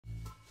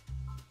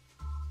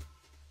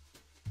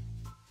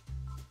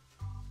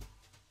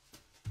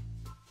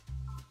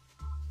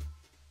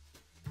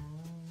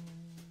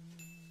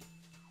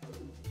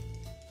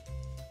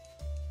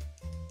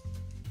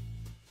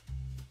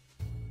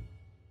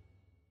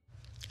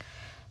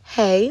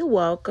Hey,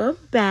 welcome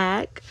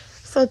back.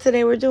 So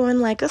today we're doing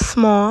like a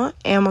small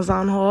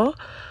Amazon haul.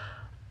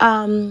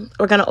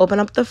 We're gonna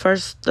open up the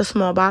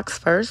small box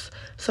first.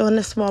 So in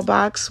the small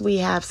box we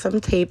have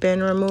some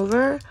tape-in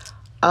remover.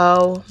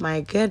 Oh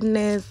my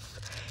goodness.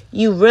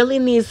 You really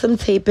need some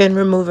tape-in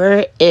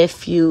remover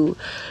if you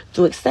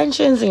do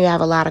extensions and you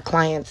have a lot of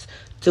clients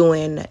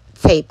doing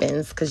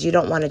tape-ins because you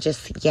don't want to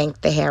just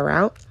yank the hair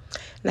out.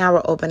 Now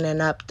we're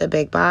opening up the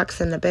big box.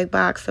 In the big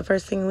box, the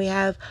first thing we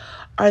have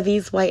are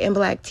these white and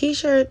black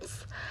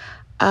t-shirts.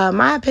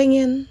 My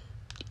opinion,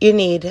 you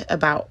need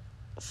about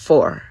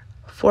four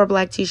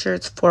black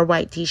t-shirts, 4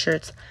 white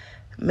t-shirts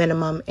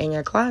minimum in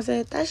your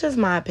closet. That's just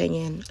my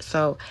opinion.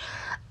 So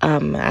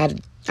I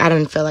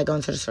didn't feel like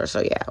going to the store,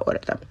 so yeah, I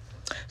ordered them.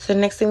 So the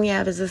next thing we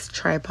have is this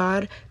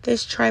tripod.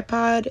 This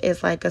tripod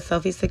is like a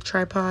selfie stick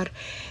tripod,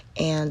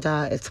 and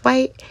it's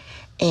white.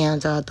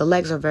 And the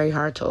legs are very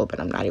hard to open.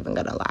 I'm not even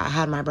gonna lie. I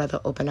had my brother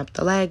open up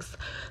the legs.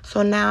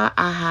 So now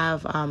I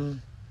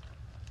have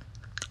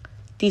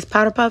these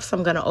powder puffs.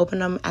 I'm gonna open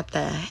them at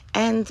the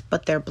end,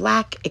 but they're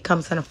black. It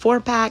comes in a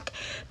 4-pack.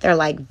 They're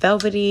like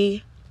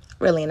velvety,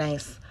 really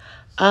nice.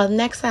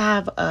 Next I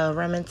have a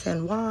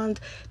Remington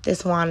wand.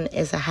 This one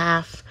is a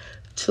 1/2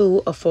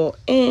 to a full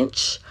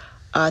inch.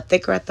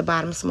 Thicker at the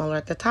bottom, smaller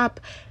at the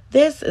top.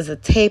 This is a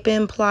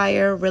tape-in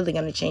plier, really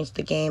going to change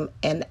the game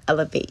and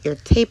elevate your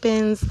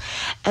tape-ins.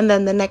 And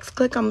then the next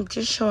click, I'm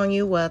just showing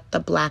you what the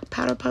black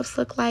powder puffs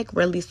look like.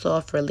 Really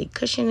soft, really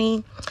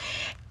cushiony.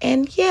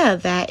 And yeah,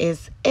 that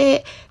is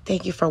it.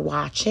 Thank you for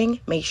watching.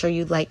 Make sure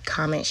you like,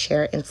 comment,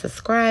 share, and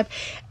subscribe.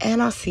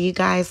 And I'll see you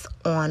guys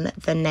on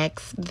the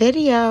next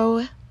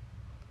video.